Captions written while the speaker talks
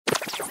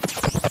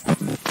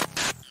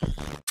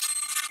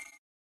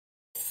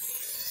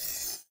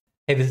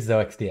Hey, this is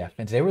OXDF,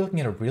 and today we're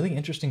looking at a really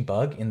interesting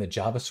bug in the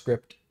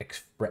JavaScript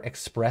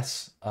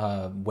Express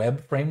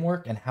web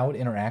framework and how it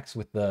interacts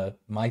with the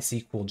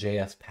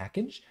mysqljs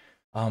package.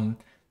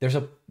 There's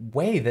a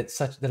way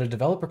that a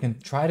developer can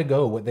try to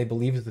go what they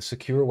believe is the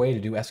secure way to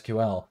do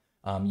SQL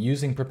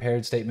using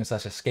prepared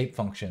statements/escape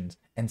functions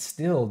and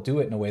still do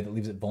it in a way that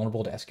leaves it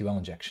vulnerable to SQL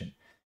injection.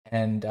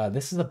 And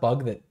this is a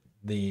bug that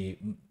the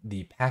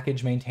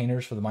package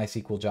maintainers for the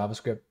MySQL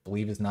JavaScript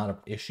believe is not an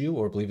issue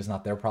or believe is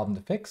not their problem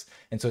to fix.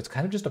 And so it's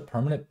kind of just a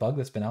permanent bug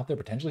that's been out there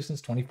potentially since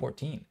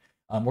 2014.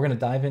 We're going to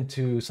dive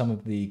into some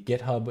of the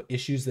GitHub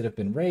issues that have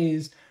been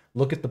raised,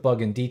 look at the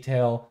bug in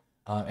detail,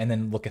 and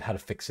then look at how to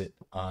fix it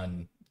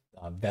on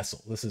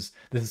Vessel. This is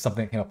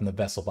something that came up in the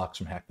Vessel box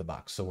from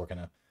HackTheBox, so we're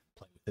going to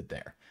play with it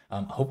there.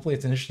 Hopefully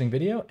it's an interesting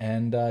video,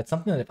 and it's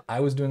something that if I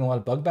was doing a lot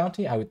of bug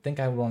bounty, I would think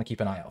I would want to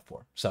keep an eye out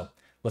for. So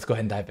let's go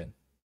ahead and dive in.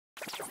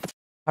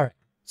 All right,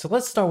 so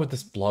let's start with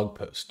this blog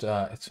post.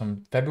 It's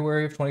from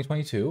February of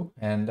 2022,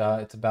 and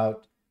it's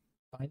about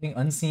finding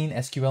unseen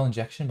SQL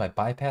injection by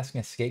bypassing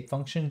escape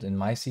functions in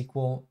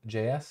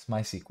MySQL.js,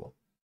 MySQL.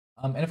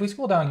 And if we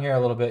scroll down here a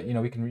little bit,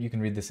 you can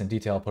read this in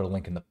detail. I'll put a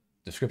link in the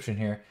description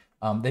here.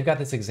 They've got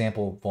this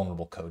example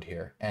vulnerable code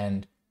here,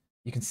 and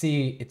you can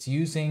see it's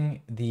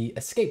using the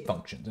escape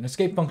functions. And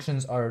escape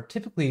functions are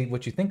typically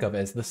what you think of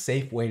as the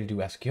safe way to do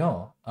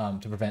SQL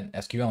to prevent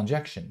SQL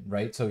injection,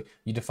 right? So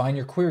you define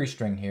your query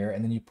string here,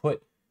 and then you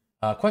put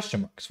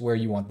question marks where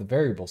you want the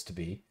variables to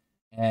be.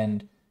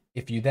 And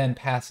if you then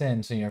pass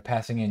in, so you're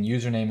passing in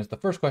username as the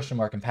first question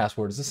mark and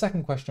password as the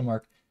second question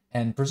mark,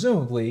 and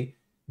presumably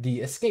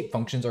the escape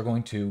functions are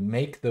going to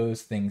make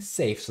those things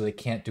safe so they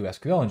can't do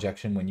SQL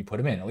injection when you put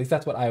them in. At least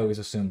that's what I always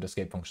assumed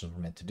escape functions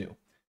were meant to do.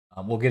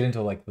 We'll get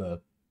into like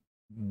the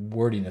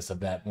wordiness of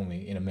that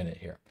in a minute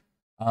here.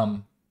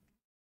 And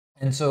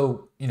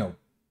so,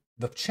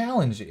 the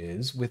challenge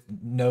is with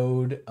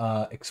node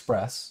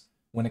express,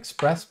 when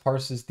express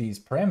parses these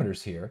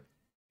parameters here,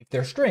 if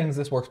they're strings,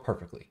 this works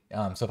perfectly.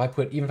 So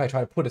even if I try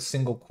to put a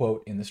single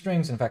quote in the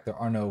strings, in fact, there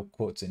are no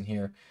quotes in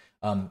here,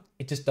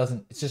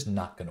 it's just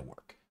not gonna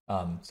work.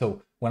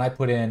 So when I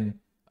put in,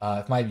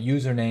 if my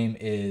username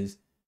is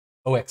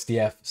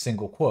OXDF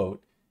single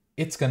quote,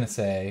 it's gonna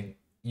say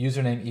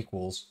username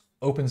equals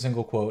open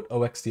single quote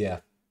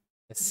OXDF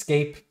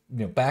escape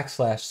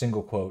backslash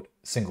single quote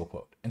single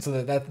quote. And so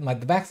the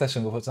backslash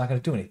single quote is not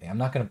going to do anything. I'm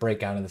not going to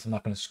break out of this. I'm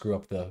not going to screw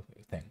up the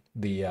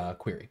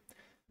query.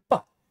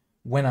 But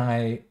when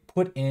I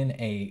put in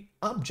a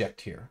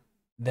object here,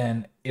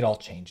 then it all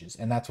changes,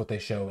 and that's what they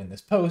show in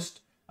this post.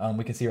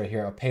 We can see right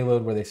here a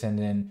payload where they send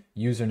in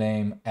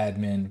username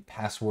admin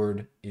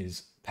password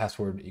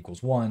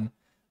equals 1,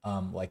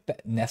 like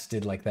that,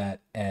 nested like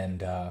that,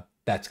 and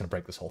that's going to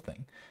break this whole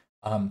thing.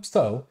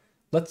 So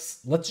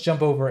let's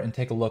jump over and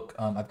take a look.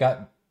 I've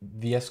got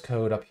VS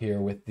Code up here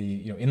with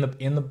the in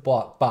the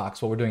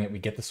box. While we're doing it, we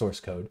get the source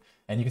code,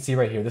 and you can see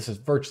right here this is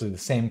virtually the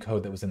same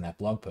code that was in that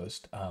blog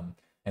post.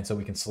 And so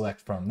we can select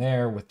from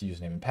there with the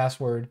username and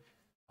password,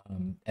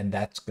 and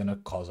that's gonna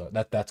cause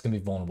that's gonna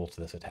be vulnerable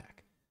to this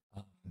attack.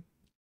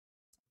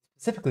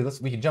 Specifically,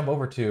 we can jump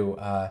over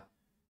to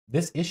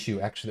this issue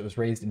actually that was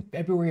raised in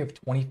February of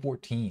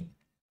 2014.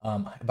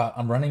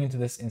 I'm running into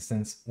this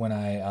instance when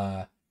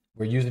where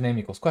username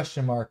equals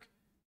question mark,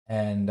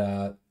 and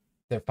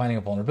they're finding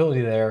a vulnerability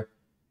there,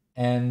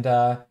 and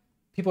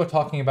people are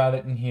talking about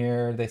it in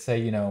here. They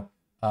say,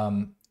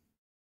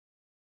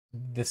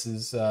 this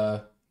is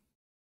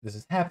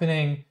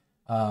happening. It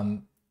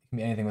can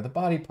be anything with a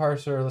body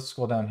parser. Let's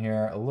scroll down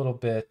here a little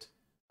bit.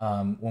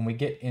 When we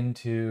get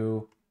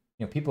into,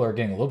 people are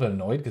getting a little bit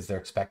annoyed because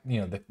they're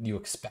you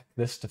expect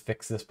this to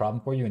fix this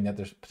problem for you, and yet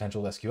there's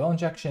potential SQL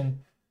injection.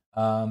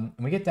 And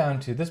we get down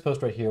to this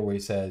post right here where he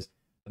says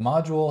the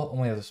module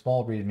only has a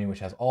small README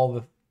which has all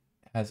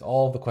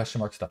the question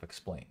mark stuff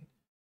explained.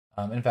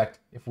 In fact,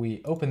 if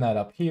we open that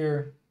up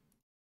here,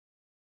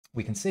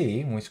 we can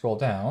see when we scroll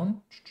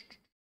down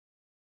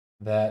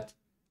that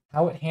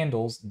how it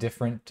handles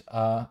different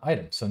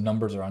items. So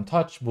numbers are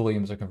untouched,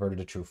 booleans are converted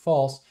to true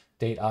false,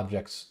 date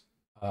objects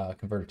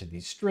converted to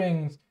these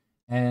strings,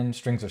 and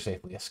strings are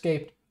safely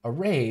escaped.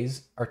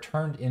 Arrays are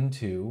turned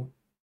into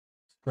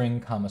string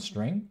comma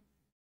string.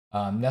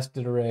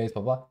 Nested arrays,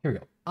 blah, blah. Here we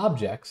go.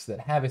 Objects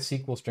that have a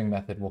SQL string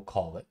method, we'll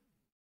call it.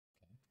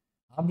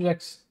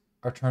 Objects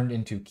are turned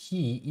into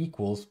key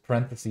equals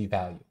parenthesis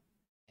value.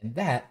 And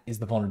that is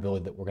the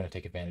vulnerability that we're going to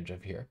take advantage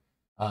of here.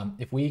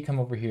 If we come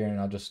over here, and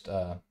I'll just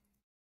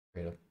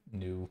create a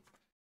new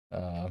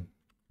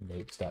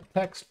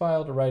notes.txt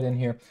file to write in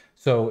here.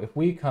 So if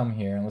we come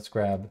here, and let's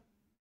grab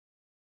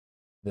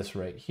this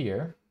right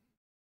here.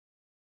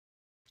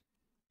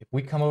 If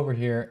we come over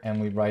here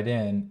and we write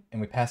in and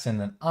we pass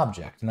in an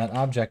object, and that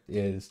object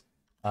is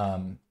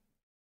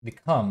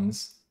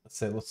becomes,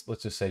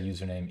 let's just say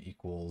username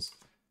equals,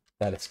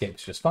 that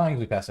escapes just fine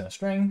because we pass in a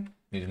string,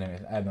 username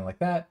is admin like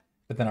that,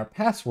 but then our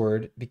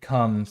password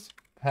becomes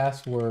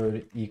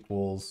password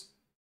equals,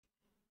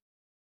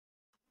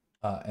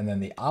 and then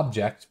the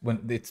object,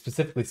 when it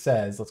specifically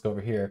says, let's go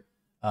over here,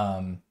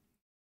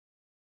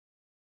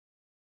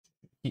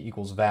 key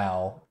equals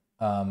val.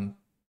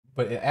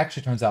 But it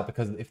actually turns out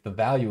because if the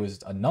value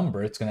is a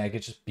number, it's going to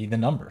just be the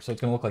number. So it's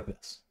going to look like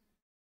this.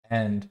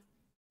 And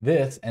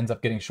this ends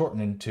up getting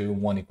shortened into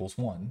 1 equals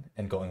 1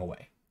 and going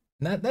away.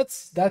 And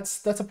that's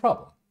a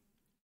problem.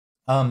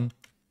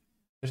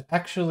 There's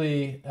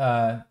actually,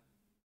 well,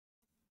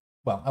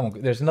 I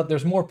won't,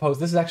 there's more posts.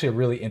 This is actually a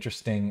really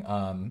interesting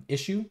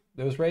issue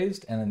that was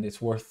raised, and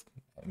it's worth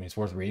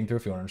reading through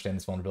if you want to understand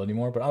this vulnerability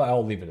more, but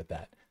I'll leave it at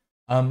that.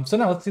 So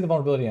now let's see the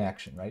vulnerability in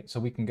action, right? So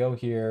we can go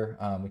here,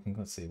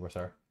 let's see,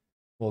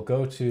 we'll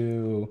go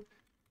to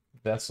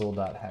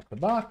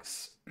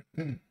vessel.hackthebox.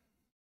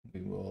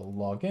 We will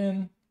log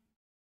in.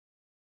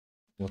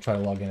 We'll try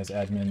to log in as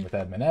admin with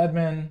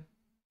admin.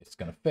 It's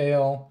going to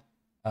fail.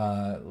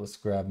 Let's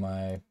grab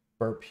my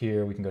burp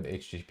here. We can go to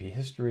HTTP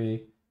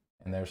history,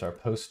 and there's our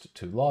post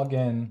to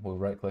login. We'll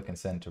right click and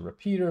send to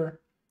repeater.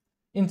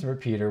 Into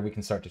repeater, we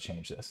can start to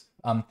change this.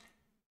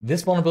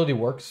 This vulnerability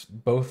works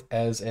both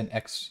as an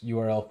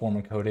XURL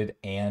form encoded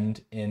and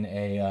in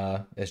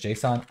a as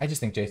JSON. I just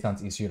think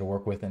JSON's easier to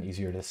work with and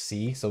easier to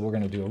see. So we're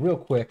going to do a real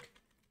quick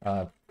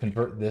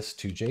convert this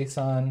to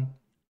JSON.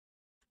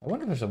 I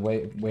wonder if there's a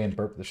way in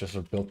burp that's just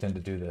sort of built in to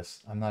do this.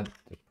 There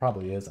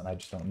probably is, and I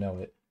just don't know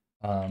it.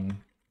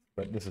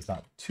 But this is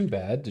not too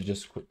bad to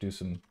just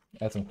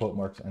add some quote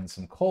marks and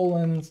some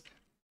colons.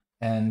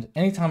 And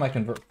anytime I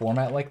convert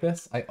format like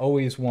this, I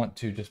always want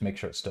to just make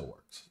sure it still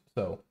works.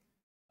 So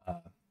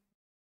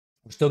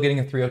we're still getting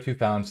a 302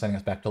 found, sending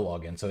us back to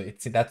login. So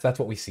that's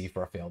what we see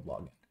for a failed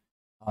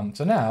login.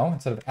 So now,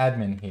 instead of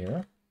admin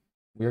here,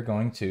 we're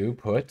going to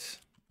put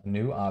a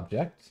new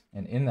object,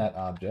 and in that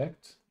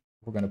object,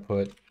 we're going to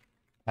put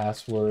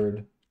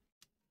password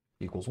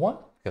equals 1,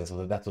 because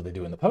that's what they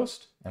do in the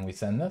post, and we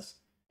send this.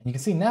 And you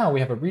can see now we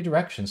have a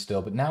redirection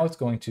still, but now it's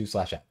going to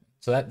 /admin.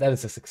 So that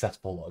is a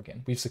successful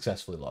login. We've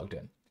successfully logged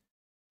in.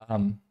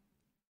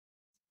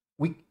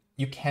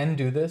 You can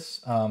do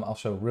this. I'll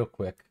show real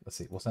quick. Let's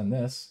see. We'll send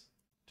this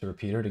to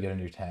repeater to get a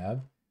new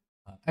tab.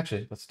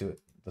 Actually, let's do it.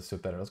 Let's do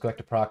it better. Let's go back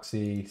to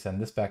proxy,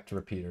 send this back to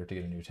repeater to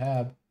get a new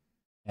tab.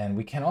 And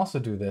we can also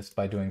do this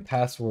by doing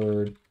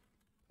password,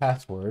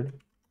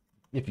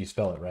 if you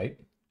spell it right,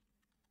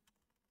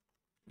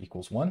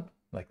 equals 1,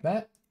 like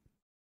that.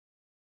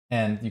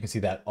 And you can see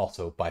that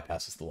also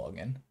bypasses the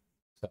login.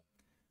 So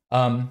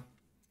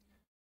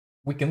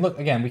we can look,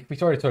 again, we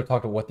already sort of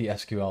talked about what the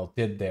SQL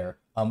did there.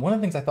 One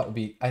of the things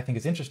I think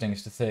is interesting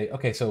is to say,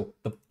 okay, so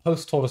the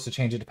post told us to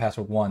change it to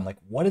password 1. Like,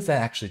 what is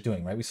that actually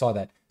doing, right? We saw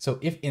that. So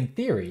if in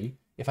theory,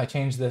 if I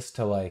change this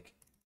to like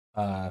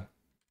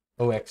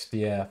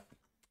OXDF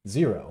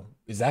 0,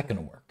 is that going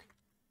to work?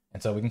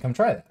 And so we can come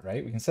try that,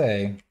 right? We can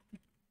say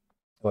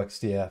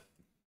OXDF,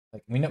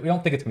 like we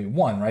don't think it's going to be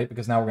 1, right?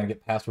 Because now we're going to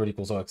get password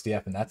equals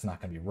OXDF, and that's not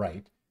going to be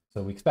right.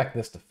 So we expect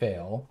this to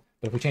fail.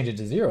 But if we change it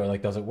to 0,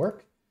 like, does it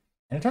work?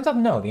 And it turns out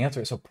no. The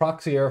answer is, so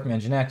proxy error from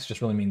Nginx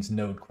just really means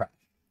node crash.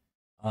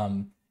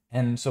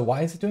 And so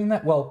why is it doing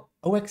that? Well,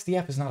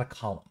 OXDF is not a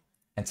column.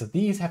 And so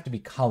these have to be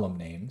column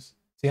names.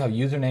 See how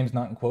username's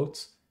not in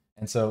quotes?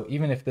 And so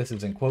even if this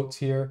is in quotes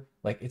here,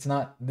 like, it's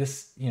not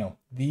this,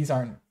 these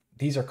are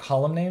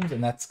column names,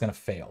 and that's going to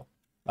fail.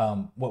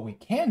 What we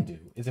can do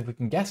is if we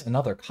can guess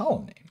another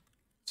column name.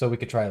 So we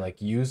could try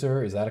like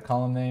user, is that a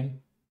column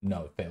name?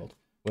 No, it failed.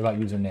 What about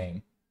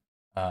username?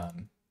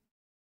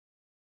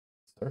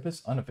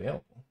 Service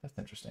unavailable. That's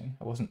interesting.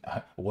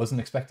 I wasn't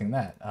expecting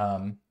that.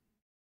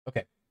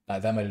 Okay,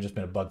 that might have just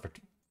been a bug for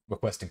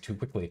requesting too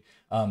quickly.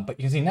 But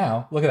you can see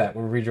now, look at that,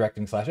 we're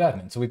redirecting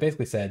 /admin. So we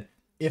basically said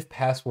if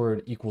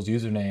password equals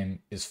username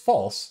is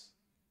false,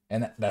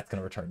 and that's going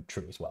to return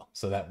true as well.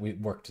 So that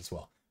worked as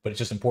well. But it's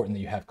just important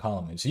that you have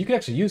column names. So you can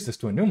actually use this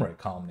to enumerate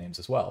column names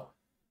as well.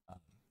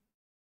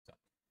 So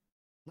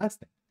last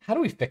thing, how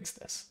do we fix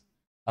this?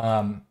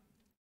 And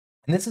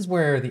this is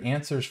where the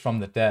answers from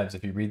the devs,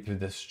 if you read through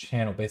this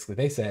channel, basically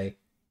they say,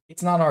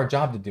 it's not our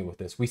job to deal with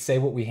this. We say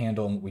what we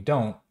handle and what we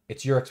don't.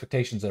 It's your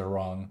expectations that are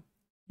wrong.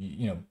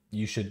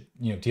 You should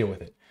deal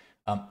with it.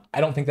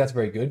 I don't think that's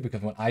very good,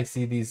 because when I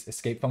see these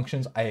escape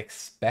functions, I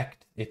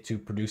expect it to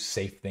produce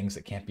safe things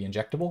that can't be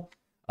injectable.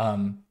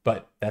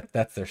 But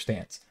that's their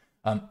stance.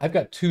 I've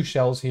got 2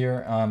 shells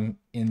here on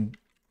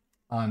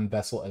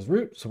Vessel as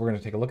root. So we're going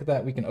to take a look at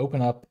that. We can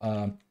open up,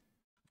 I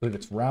believe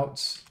it's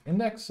routes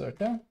index right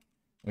there.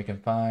 We can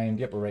find,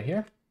 yep, we're right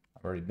here.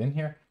 I've already been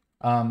here.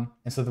 And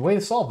so the way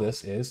to solve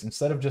this is,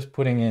 instead of just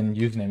putting in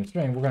username and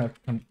string, we're going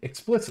to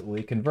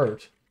explicitly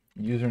convert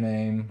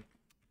username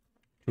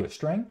to a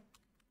string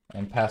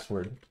and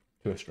password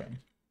to a string.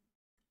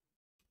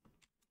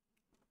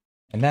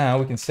 And now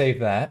we can save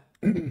that.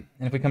 And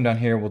if we come down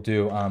here, we'll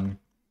do, I'll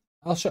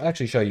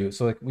actually show you.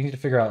 So like, we need to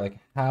figure out like,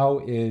 how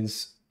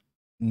is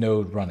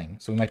node running?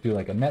 So we might do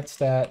like a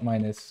metstat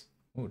minus,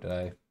 oh, did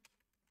I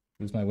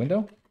lose my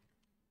window?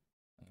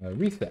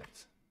 Reset.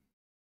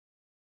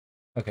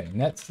 Okay,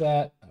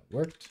 netstat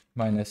worked,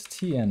 minus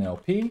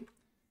tnlp.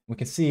 We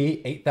can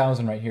see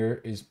 8,000 right here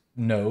is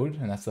node,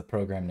 and that's the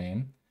program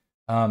name.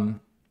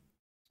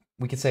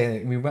 We could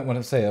say, we want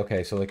to say,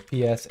 okay, so like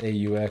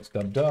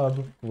psaux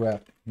dub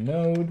grep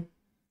node,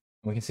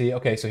 we can see,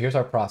 okay, so here's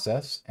our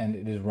process, and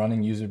it is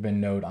running user bin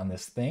node on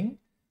this thing.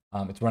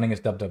 It's running as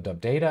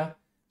data.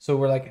 So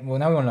we're like, well,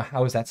 now we want to know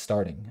how is that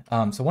starting.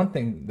 So one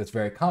thing that's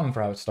very common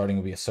for how it's starting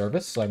would be a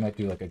service. So I might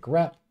do like a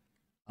grep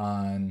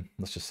on,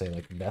 let's just say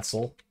like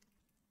vessel.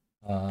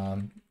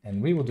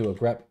 And we will do a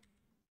grep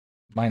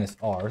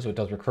 -r, so it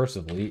does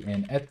recursively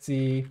in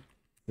etc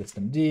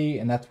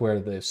systemd, and that's where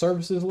the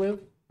services live.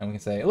 And we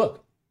can say,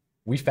 look,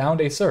 we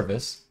found a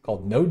service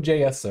called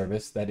Node.js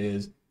service that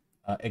is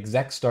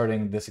exec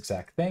starting this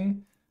exact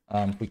thing.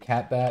 If we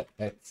cat that,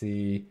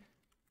 etc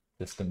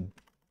system,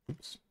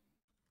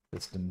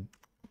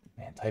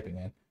 man, typing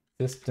in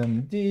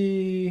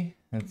systemd,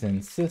 that's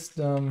in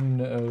system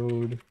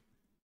node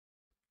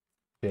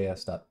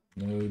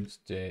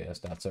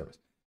js.nodes.js.service.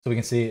 So we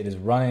can see it is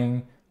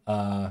running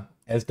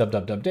as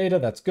data.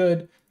 That's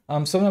good.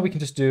 So now we can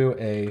just do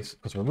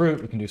because we're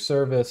root, we can do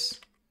service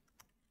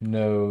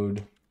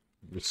node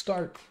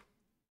restart.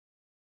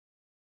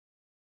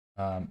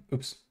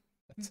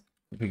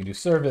 We can do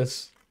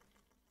service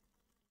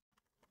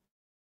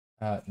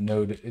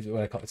node is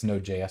what I call it's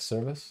Node.js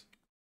service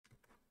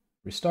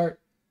restart.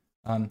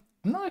 I'm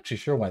not actually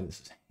sure why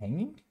this is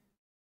hanging.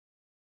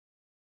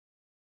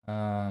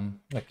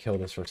 I'm gonna kill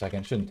this for a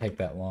second. It shouldn't take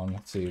that long.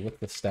 Let's see, what's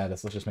the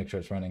status? Let's just make sure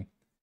it's running.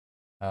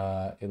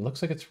 It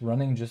looks like it's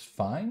running just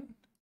fine.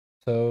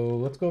 So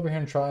let's go over here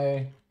and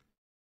try.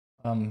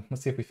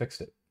 Let's see if we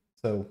fixed it.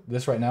 So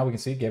this right now we can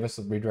see gave us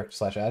a redirect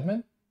to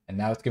 /admin, and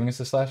now it's giving us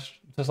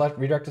a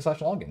redirect to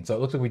 /login. So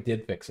it looks like we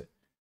did fix it.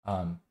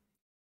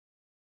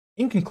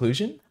 In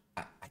conclusion,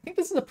 I think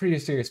this is a pretty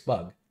serious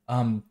bug.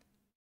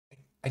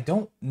 I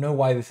don't know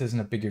why this isn't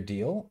a bigger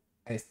deal.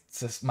 It's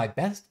just, my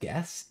best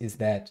guess is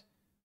that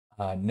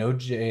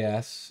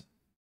Node.js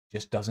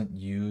just doesn't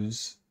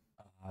use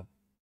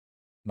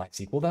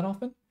MySQL that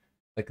often.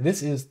 Like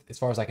this is, as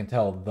far as I can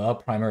tell, the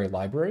primary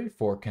library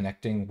for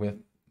connecting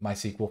with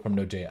MySQL from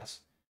Node.js.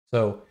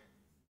 So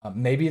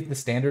maybe the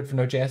standard for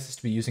Node.js is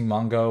to be using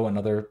Mongo and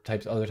other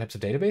types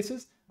of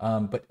databases.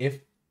 But if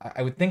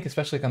I would think,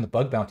 especially like on the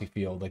bug bounty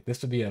field, like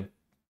this would be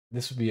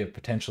a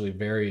potentially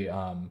very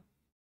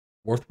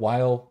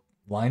worthwhile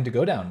line to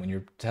go down when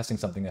you're testing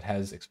something that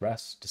has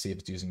Express to see if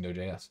it's using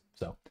Node.js.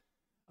 So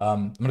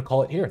I'm going to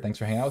call it here. Thanks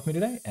for hanging out with me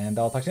today, and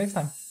I'll talk to you next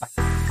time.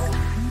 Bye.